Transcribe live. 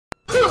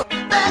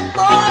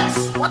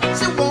What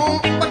you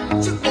want,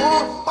 what you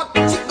want, what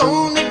you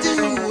gonna do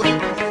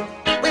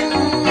when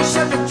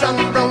Chevy John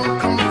Brown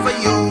come for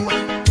you?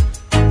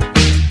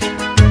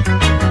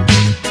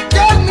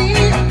 Tell me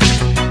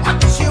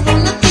what you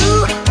wanna do,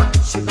 what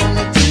you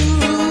gonna do?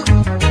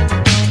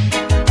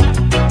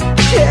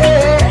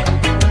 Yeah,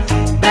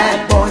 bad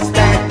boys,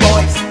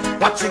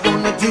 what you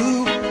gonna do?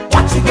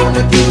 What you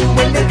gonna do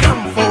when they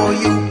come for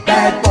you?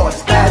 Bad boys,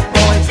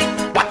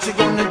 what you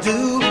gonna do?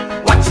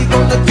 What you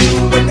gonna do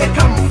when they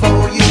come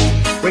for you?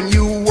 When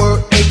you were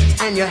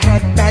 8 and you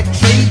had bad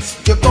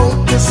traits, you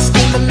go to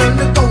school and learn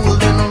the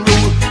golden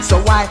rule. So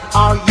why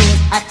are you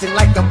acting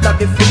like a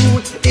bloody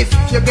fool? If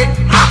you get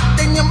hot,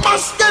 then you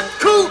must get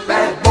cool.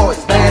 Bad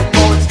boys,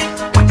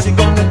 what you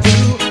gonna do?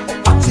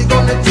 What you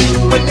gonna do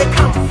when they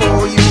come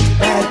for you?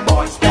 Bad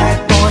boys,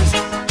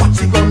 what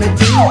you gonna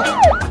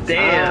do?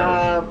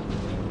 Damn.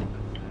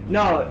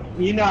 No,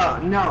 you know,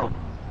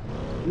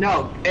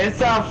 no,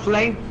 it's a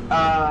flame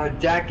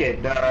jacket.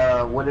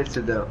 What is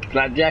it though?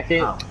 Flat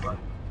jacket? Oh, fuck.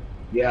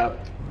 Yeah.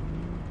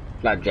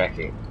 Flat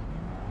jacket.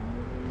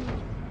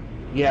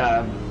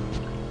 Yeah.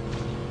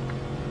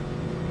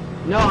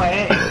 No,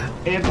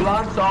 it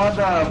blocks all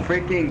the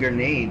freaking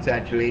grenades.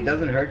 Actually, it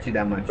doesn't hurt you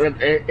that much.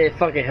 It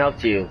fucking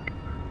helps you.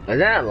 Is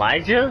that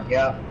Elijah?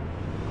 Yeah.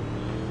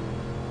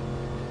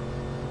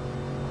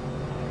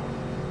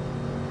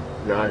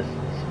 No, it's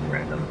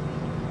random.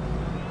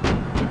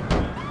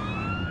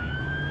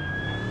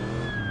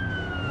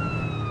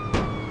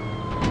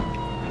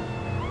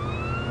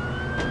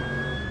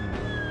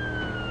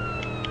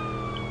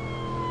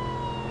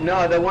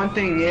 No, the one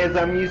thing is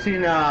I'm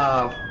using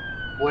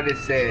what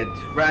is it?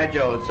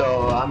 Fragile,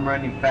 so I'm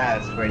running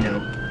fast right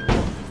now.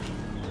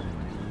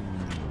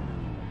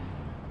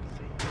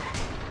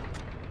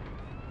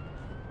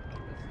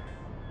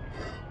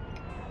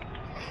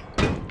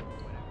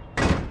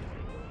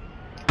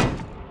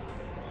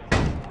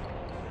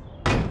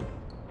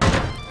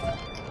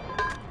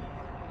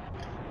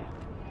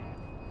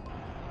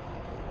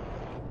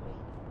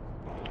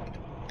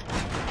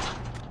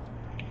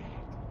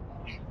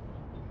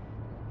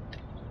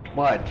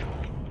 What?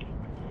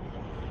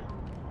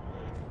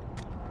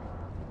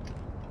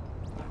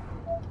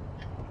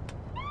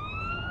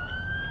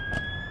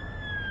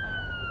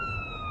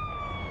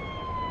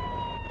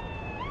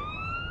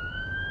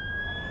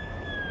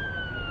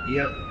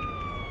 Yep.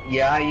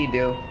 Yeah, you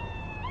do.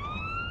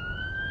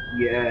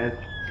 Yes.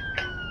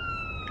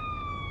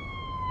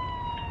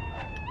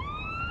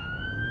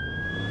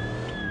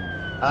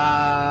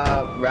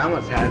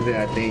 Ramos has it,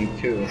 I think,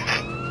 too.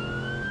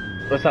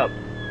 What's up?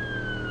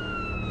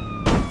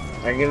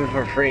 I give it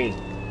for free.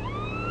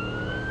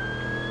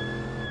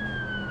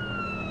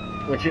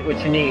 What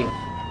you need?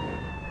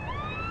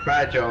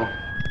 Fragile.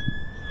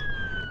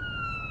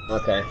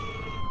 Okay.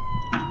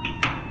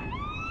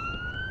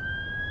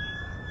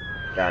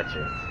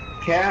 Gotcha.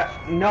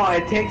 No,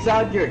 it takes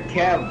out your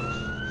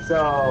Kev,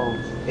 so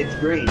it's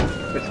green.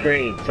 It's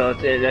green, so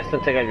it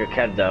doesn't take out your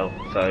Kev though,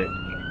 so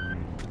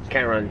you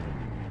can't run.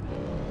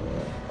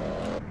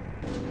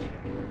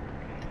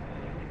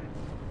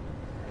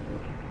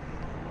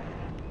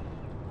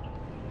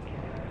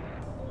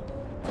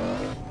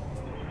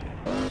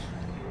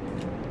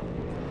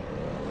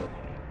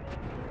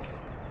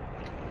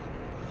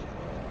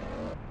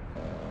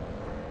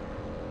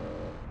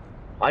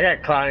 I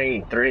got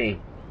Cloud 3.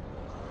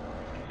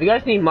 If you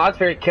guys need mods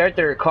for your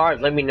character or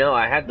cards, let me know.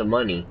 I have the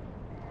money.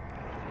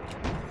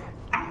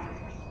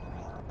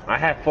 I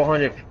have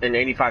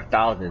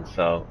 485,000,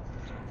 so.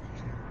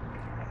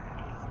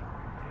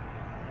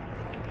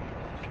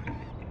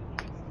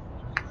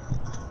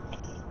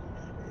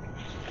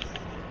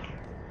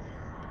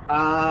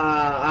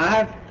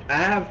 I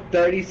have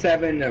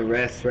 37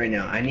 arrests right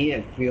now. I need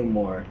a few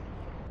more.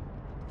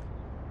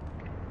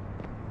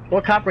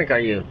 What cop rank are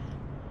you?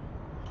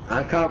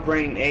 I'm cop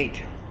rank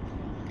 8.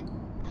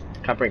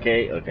 Cop rank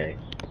 8? Okay.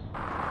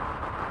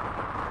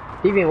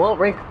 Steven,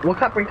 what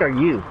cop rank are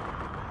you?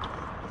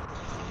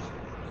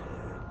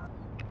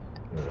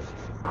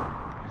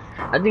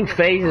 I think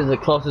FaZe is the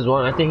closest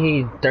one. I think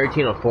he's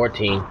 13 or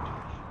 14.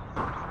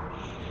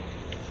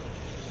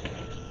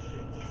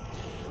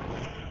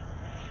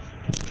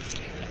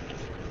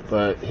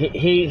 But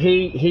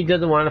he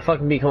doesn't want to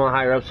fucking become a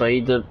higher up, so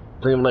he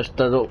pretty much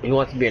doesn't. He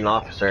wants to be an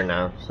officer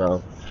now,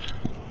 so.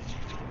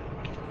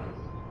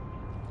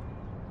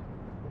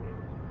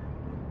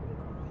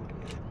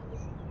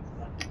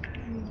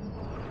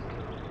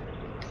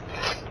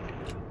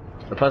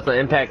 Plus the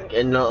impact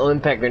and the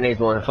impact grenades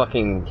won't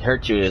fucking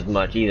hurt you as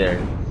much either.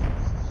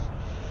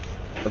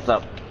 What's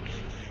up?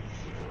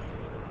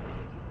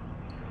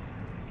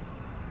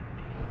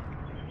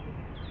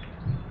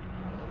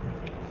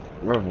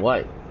 Of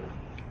what?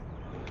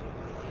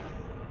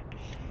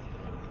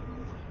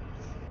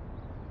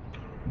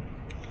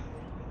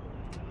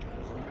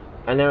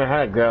 I never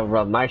had a girl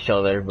rub my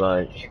shoulder,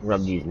 but she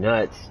rubbed these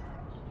nuts.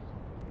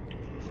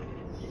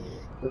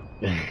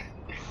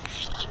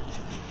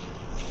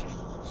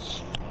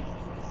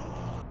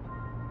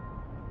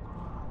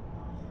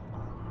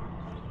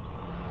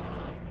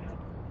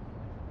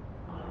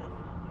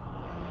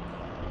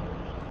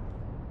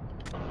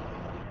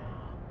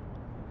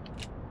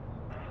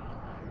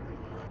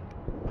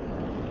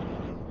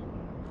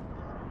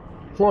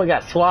 Come on, we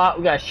got SWAT,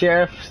 we got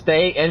sheriff,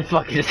 state, and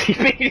fucking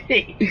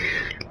CPD.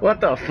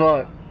 What the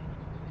fuck?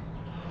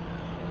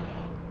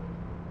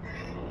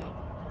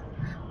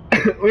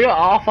 We are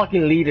all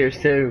fucking leaders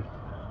too.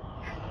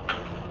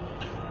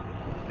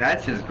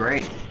 That's just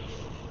great.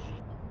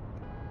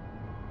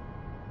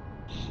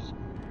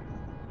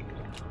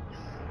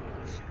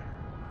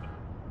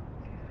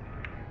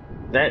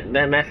 That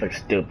mess looks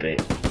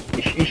stupid.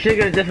 You should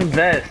get a different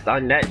vest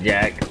on that,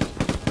 Jack.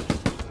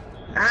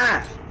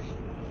 Ah!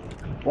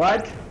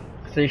 What?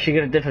 So you should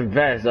get a different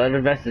vest. The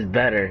other vest is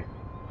better.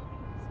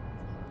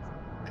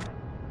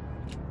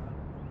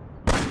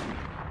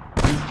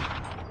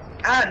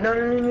 Ah! No,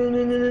 no, no, no,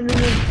 no, no, no, no.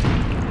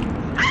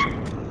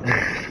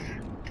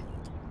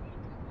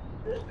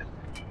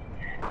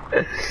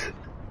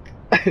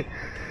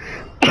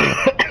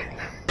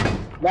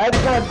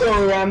 That's not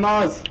cool,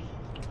 Ramos.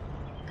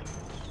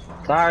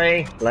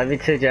 Sorry, love you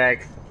too,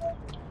 Jack.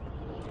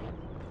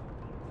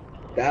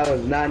 That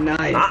was not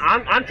nice.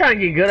 I'm trying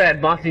to get good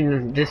at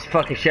bouncing this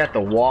fucking shit at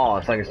the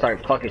wall so I can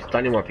start fucking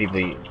stunning more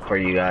people for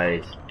you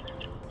guys.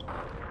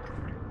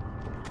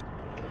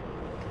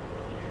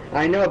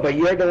 I know, but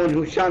you're the one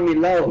who shot me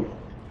low.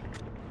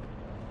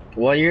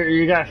 Well,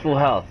 you got full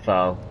health,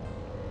 so.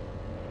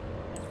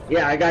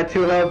 Yeah, I got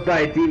 2 health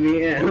by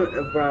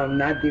DVM from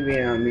not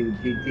DVM, I mean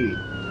GT.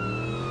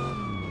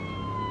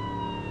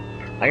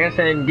 I guess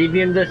in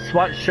DVM the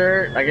SWAT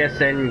shirt. I guess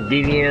in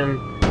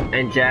DVM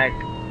and Jack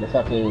the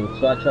fucking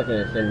SWAT truck, and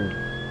it's in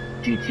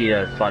GT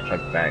the SWAT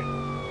truck back.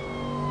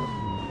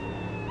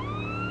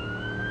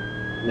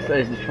 This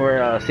is for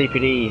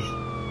CPDs,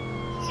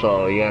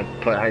 so you have to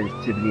put high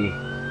CPD.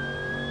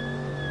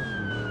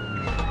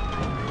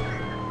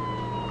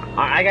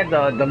 I got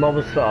the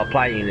mobile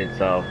apply unit,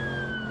 so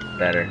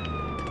better.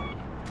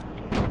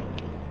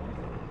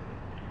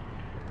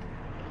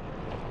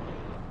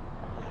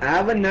 I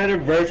have another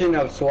version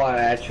of SWAT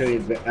actually.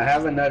 I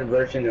have another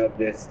version of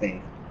this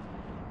thing.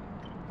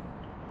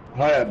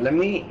 Hold up, let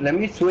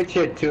me switch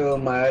it to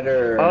my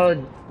other.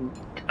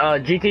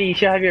 GT, you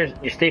should have your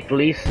state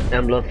police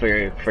emblem for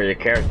your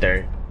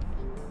character,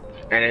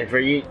 and then for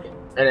you,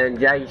 and then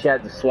Jack, you should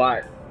have the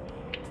SWAT,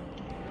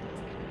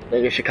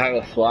 like a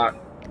Chicago SWAT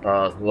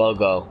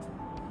logo.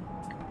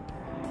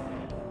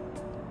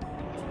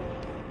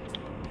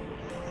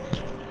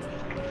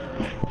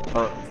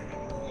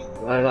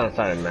 That's on the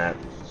side of the map.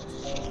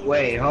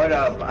 Wait, hold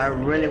up. I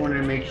really want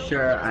to make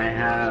sure I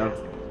have.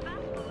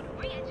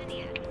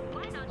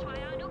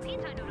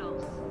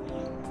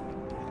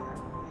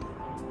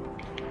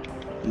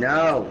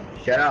 No,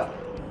 shut up.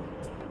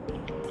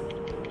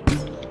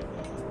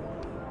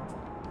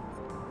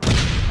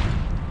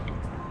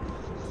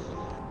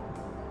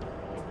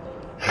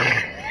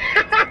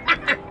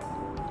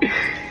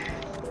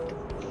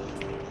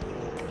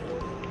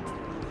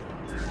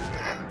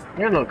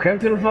 You have no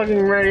crypt to the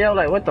fucking radio,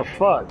 like what the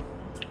fuck?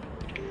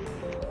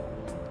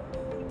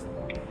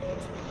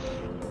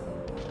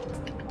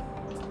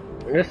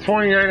 There's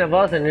 29 of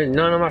us and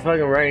none of them are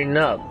fucking writing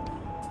up.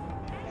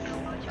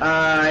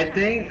 I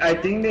think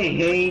they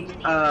hate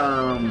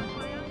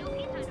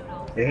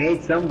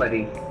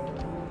somebody.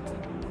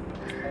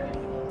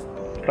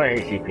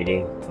 Probably hate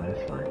CPD, but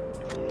that's fine.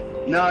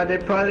 No, they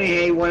probably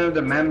hate one of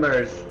the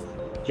members.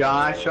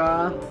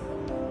 Joshua.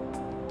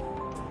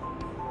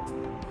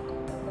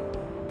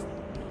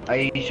 Are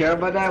you sure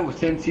about that? Well,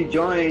 since you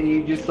joined,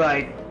 you just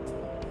like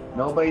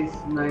nobody's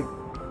like.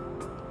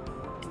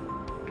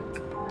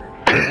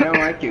 I don't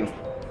like you.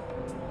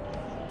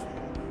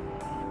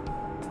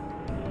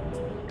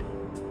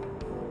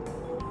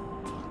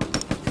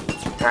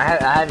 I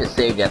had to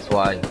save, that's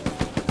why.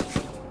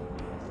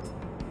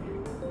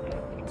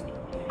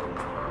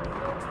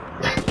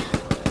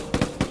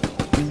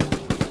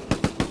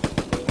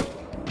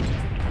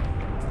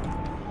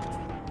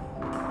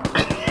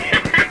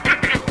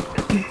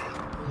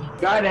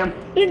 Got him.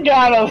 You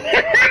got him.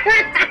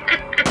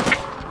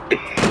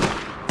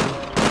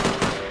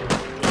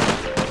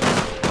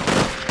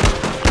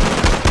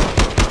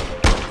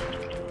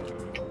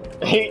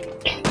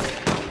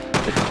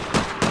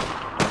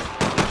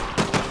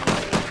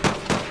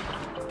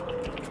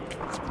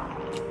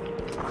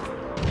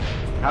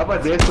 How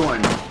about this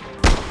one?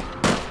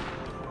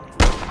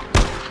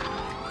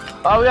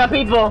 Oh, we got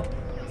people.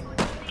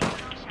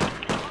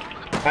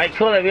 Alright,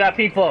 cool, we got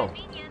people.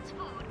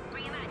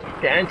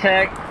 The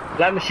Antec,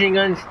 Black Machine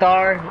Gun,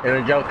 Star,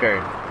 and a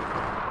Joker.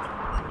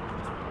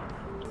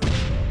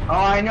 Oh,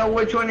 I know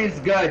which one is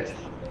good.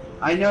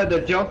 I know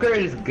the Joker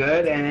is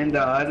good, and then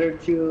the other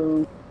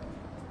two.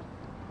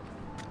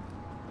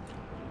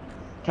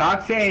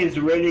 Toxic is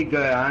really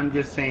good. I'm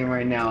just saying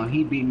right now,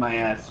 he beat my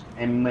ass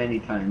and many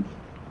times.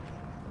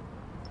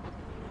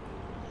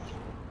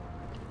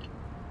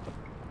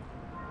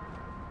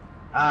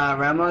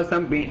 Ramos,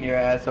 I'm beating your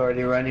ass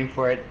already, running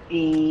for it.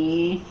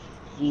 I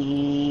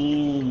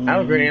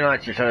have a grenade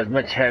launcher, so it's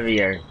much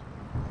heavier.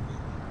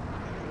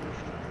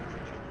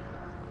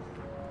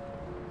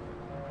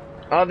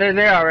 Oh, they're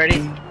there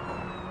already.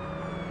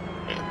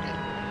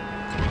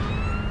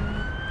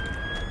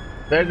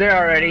 They're there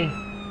already.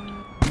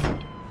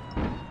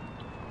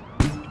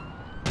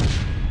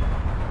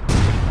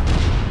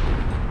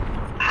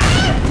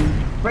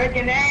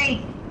 Freaking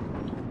A!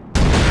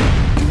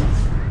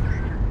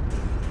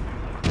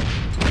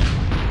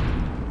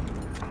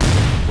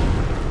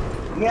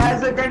 He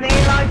has a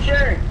grenade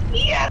launcher!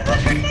 He has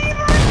a grenade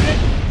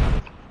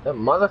launcher! That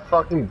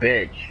motherfucking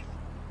bitch.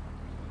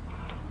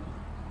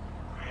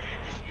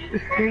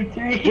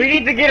 We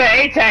need to get an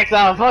A-tax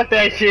off. Fuck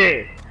that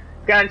shit.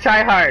 Gotta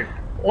try hard.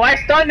 Oh, I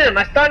stunned him.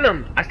 I stunned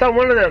him. I stunned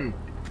one of them.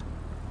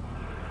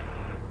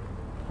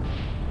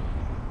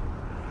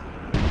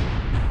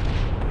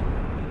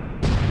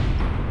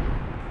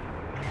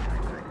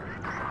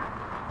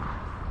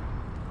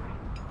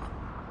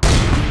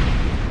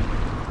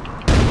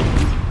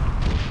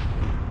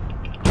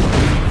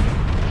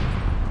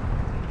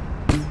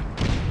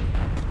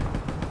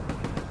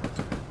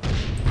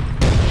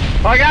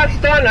 Oh, I got him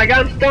stunned. I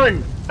got him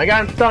stunned. I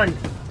got him stunned.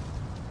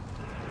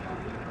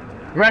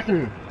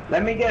 Resting.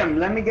 Let me get him.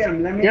 Let me get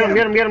him. Let me Get him,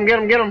 get him, get him, get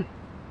him, get him.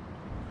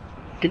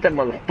 Get that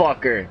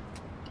motherfucker.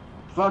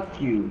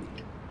 Fuck you.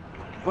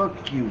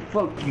 Fuck you.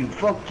 Fuck you.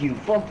 Fuck you.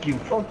 Fuck you.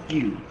 Fuck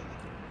you.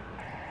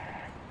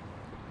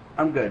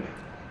 I'm good.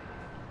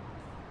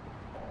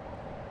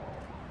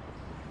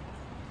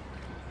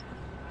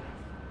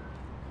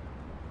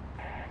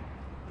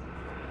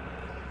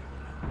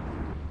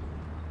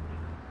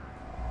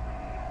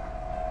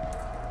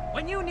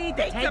 When you need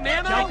to take some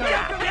ammo, Joker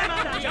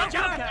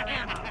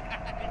ammo.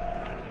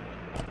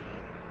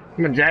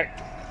 Come on, Jack.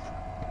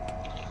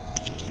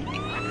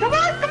 Come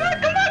on, come on,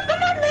 come on,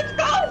 come on, let's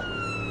go!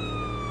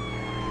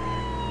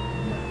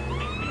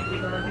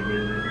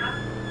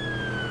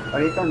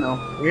 Ahorita no.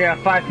 We got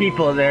 5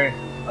 people there.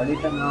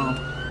 Ahorita no.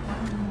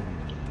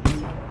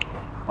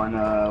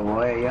 Cuando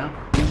voy allá.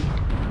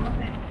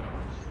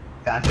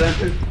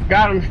 Casa?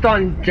 Got him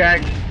stunned,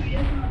 Jack.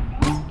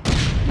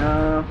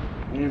 No,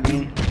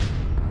 maybe.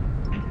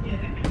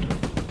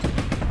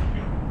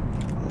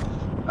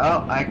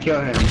 Oh, I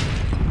killed him.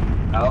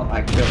 Oh,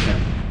 I killed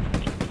him.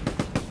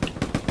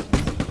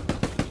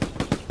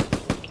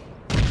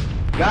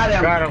 Got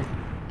him. Got him.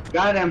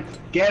 Got him.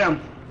 Get him.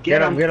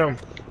 Get him, get him.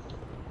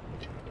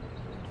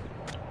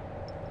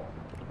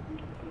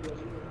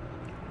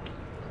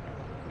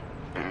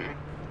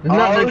 There's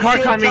another car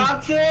shit, coming.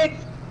 Toxic.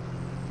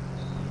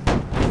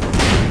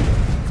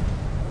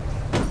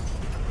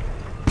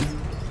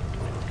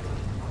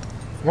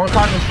 One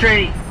across the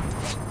street.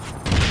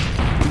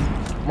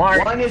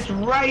 Mark. One is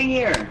right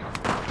here.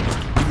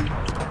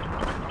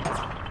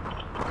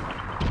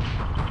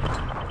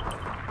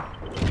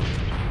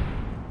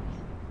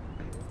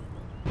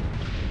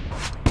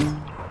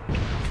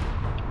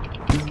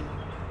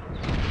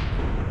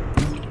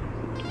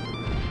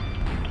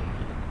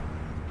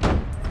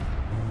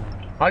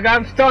 I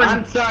got him stunned.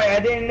 I'm sorry, I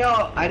didn't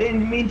know. I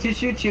didn't mean to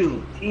shoot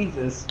you.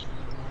 Jesus.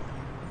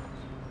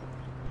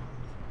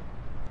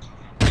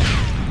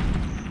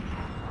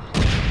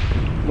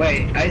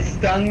 Wait, I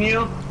stung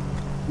you?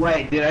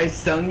 Wait, did I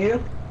stung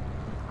you?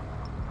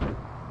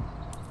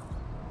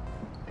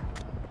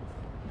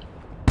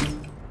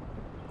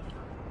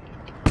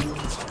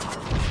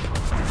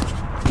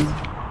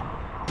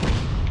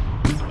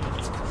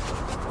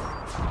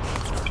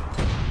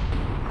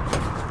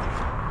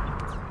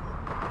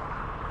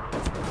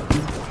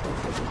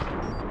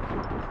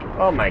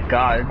 Oh my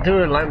god,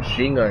 dude, light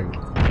machine gun.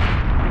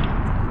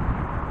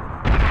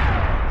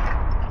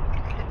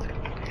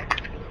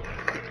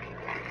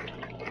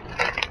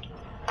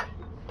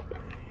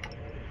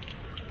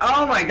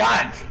 Oh my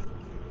god!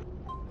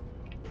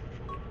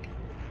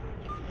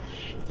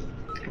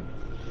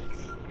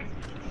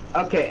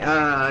 Okay,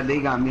 they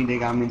got me, they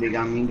got me, they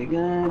got me, they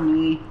got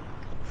me.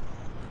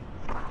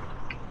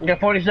 You got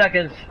 40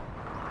 seconds.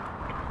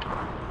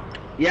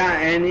 Yeah,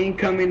 and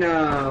incoming,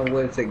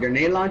 what's it,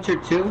 grenade launcher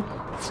too?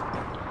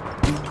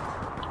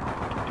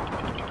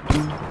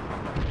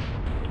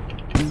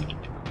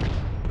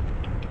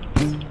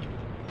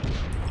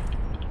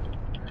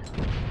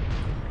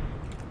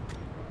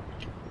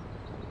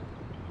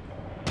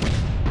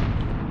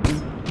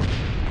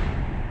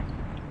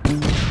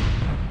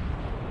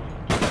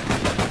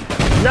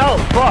 No,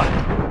 fuck.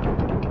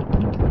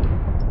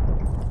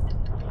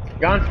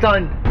 Got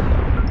stunned.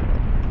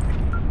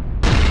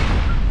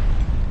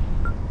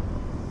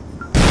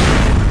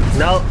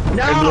 No,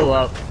 it blew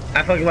up.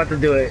 I fucking about to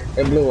do it.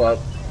 It blew up.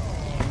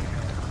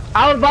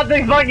 I was about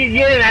to fucking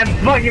get it and it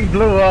fucking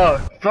blew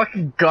up.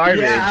 Fucking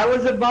garbage. Yeah, I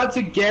was about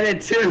to get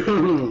it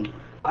too.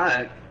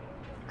 Alright.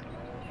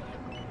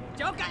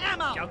 Joker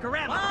ammo. Joker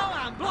ammo.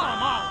 Oh, blow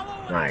 'em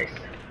all. Nice.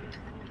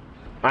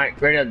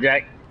 Alright, ready up,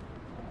 Jack.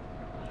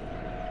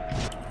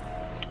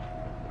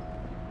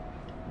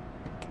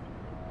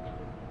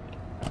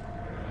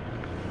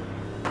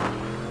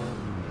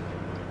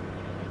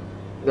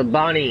 The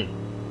Bonnie.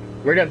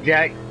 Ready up,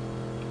 Jack.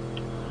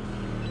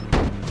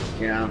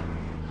 Yeah.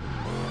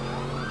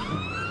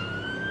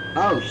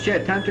 Oh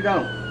shit, time to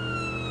go.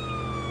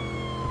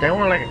 They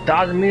were like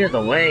 1,000 meters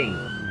away.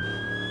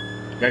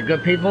 They're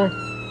good people?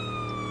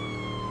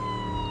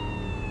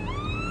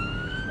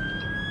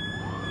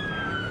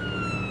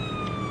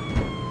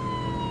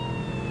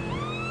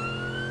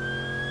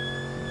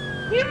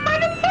 You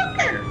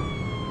motherfucker!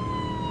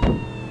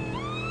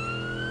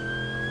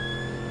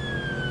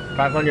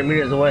 500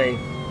 meters away.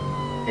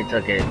 He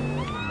took it.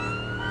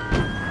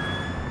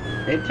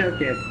 They took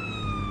it.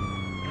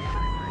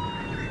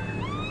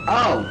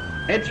 Oh,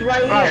 it's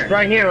right Oh, here. it's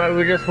right here where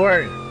we just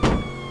were.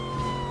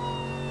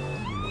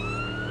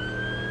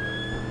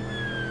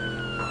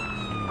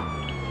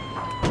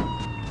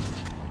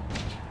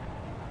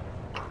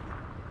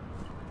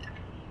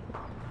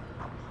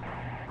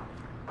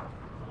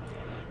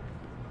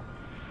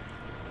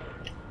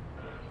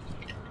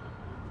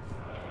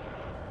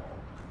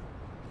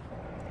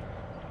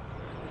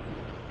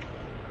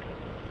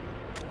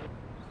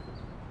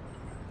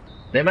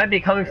 They might be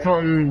coming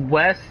from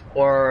west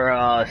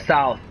or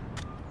south.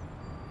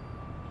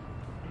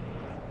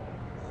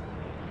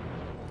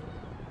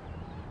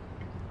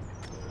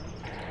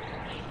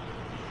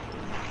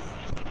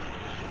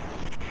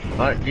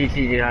 Oh,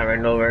 GC got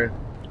ran over.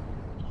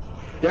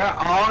 They're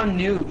all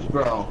nukes,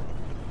 bro.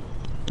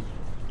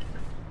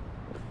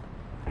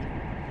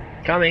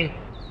 Coming.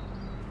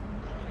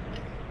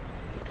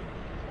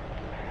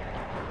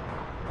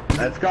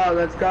 Let's go,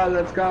 let's go,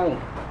 let's go.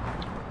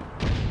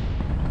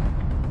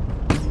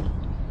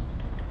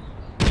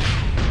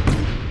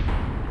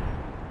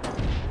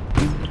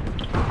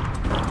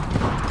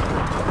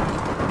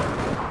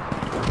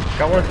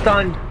 Got one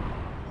stunned.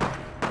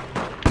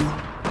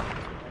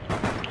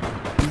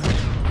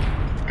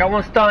 Got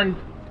one stunned.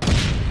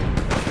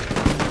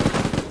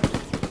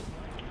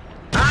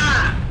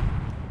 Ah!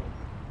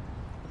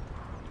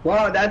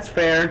 Well, that's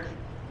fair.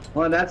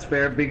 Well, that's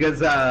fair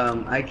because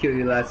I killed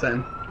you last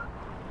time.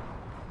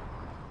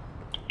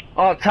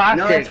 Oh, toxic.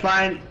 No, it's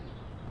fine.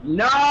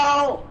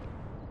 No!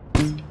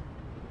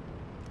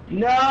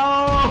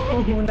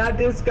 No! Not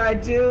this guy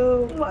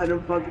too!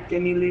 Motherfucker,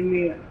 can you leave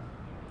me?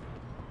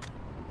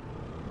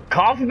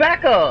 Call for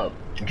backup.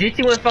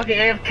 GT went fucking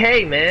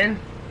AFK, man.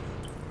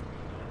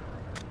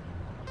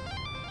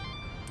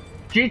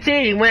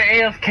 GT went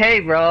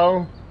AFK,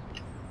 bro.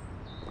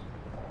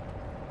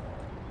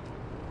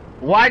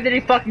 Why did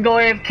he fucking go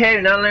AFK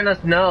and not letting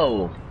us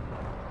know?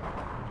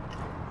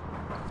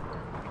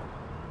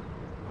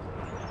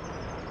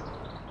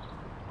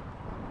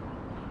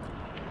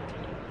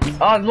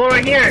 Oh, there's one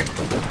right here.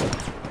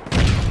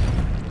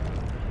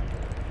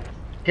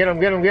 Get him,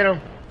 get him, get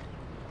him.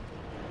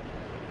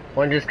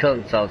 One just killed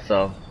himself,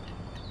 so.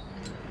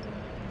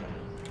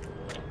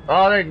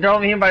 Oh, they're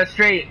over here by the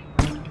street.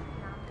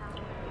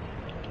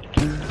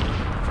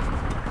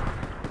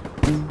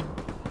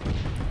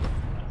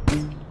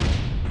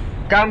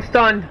 Got him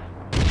stunned.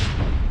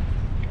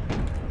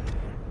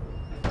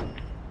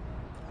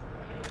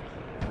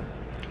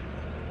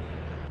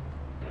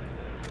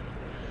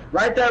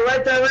 Right there,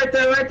 right there, right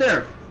there, right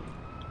there.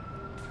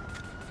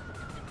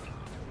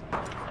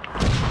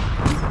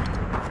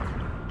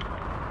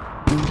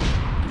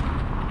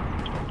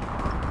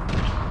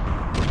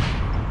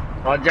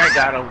 Oh, Jack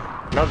got him.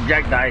 Nope,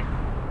 Jack died.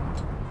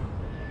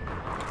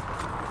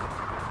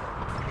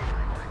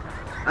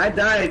 I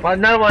died. Oh,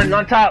 another one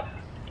on top.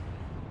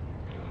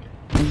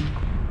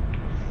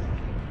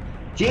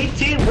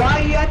 GT, why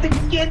you have to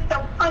get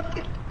the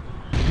fucking...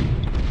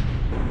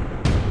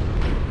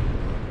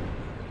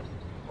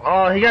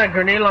 Oh, he got a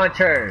grenade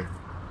launcher.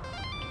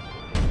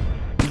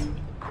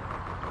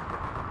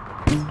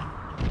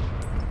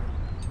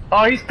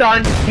 Oh, he's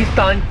stunned. He's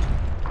stunned.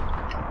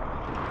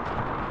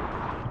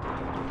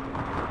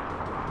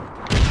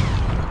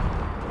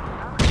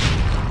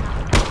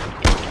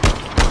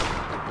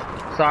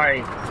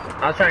 Sorry.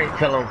 I was trying to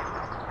kill him.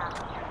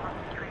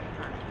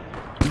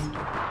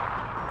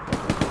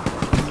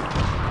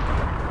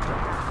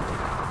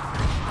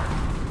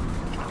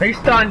 He's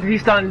stunned.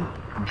 He's stunned.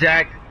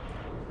 Jack.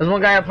 There's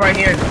one guy up right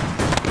here.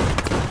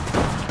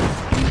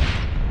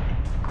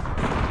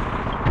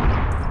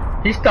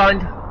 He's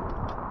stunned.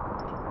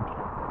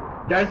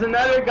 There's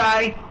another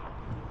guy.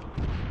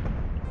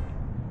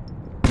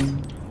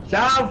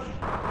 South!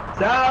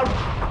 South!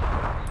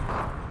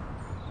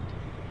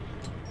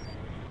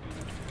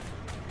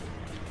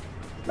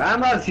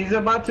 Ramos, he's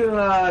about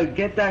to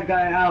get that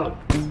guy out.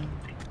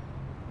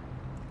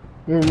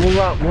 Move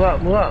up, move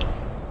up, move up.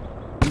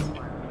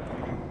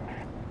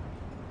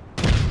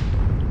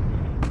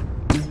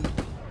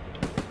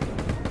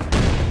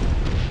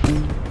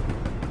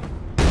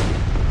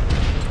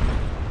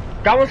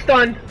 Got one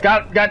stunned.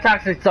 Got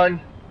toxic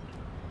stun.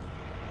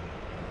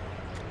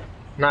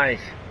 Nice.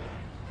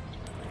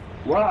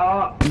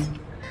 Well,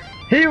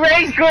 He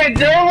rage quit,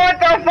 dude. What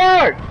the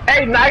fuck?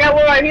 Hey, I got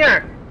one right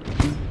here.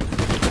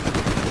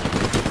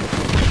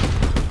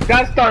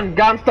 Got stunned.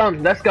 Got him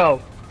stunned. Let's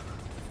go.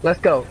 Let's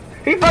go.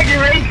 He fucking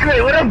rage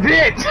quit. What a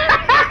bitch.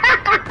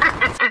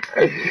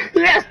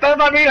 He got stunned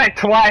by me like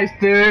twice,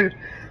 dude.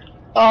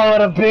 Oh,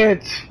 what a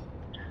bitch.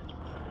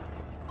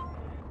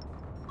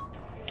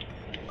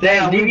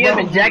 Damn, DBM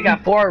and Jack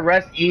got 4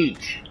 arrests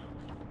each.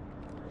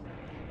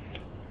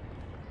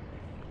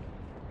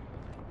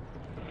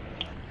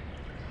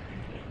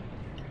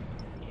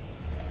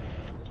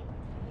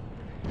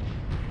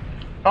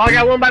 Oh, I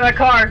got one by my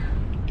car.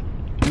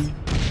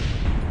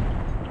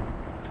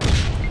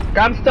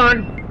 Got him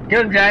stunned.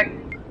 Get him, Jack.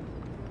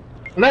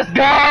 Let's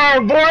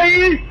go,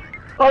 boy!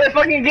 Oh, they're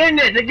fucking getting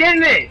it! They're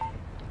getting it!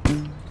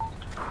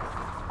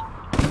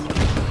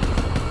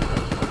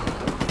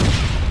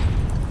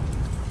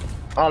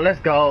 Oh, let's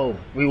go.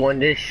 We won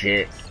this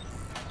shit.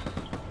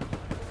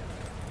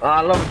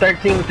 Level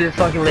 13 with this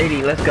fucking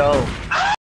lady. Let's go.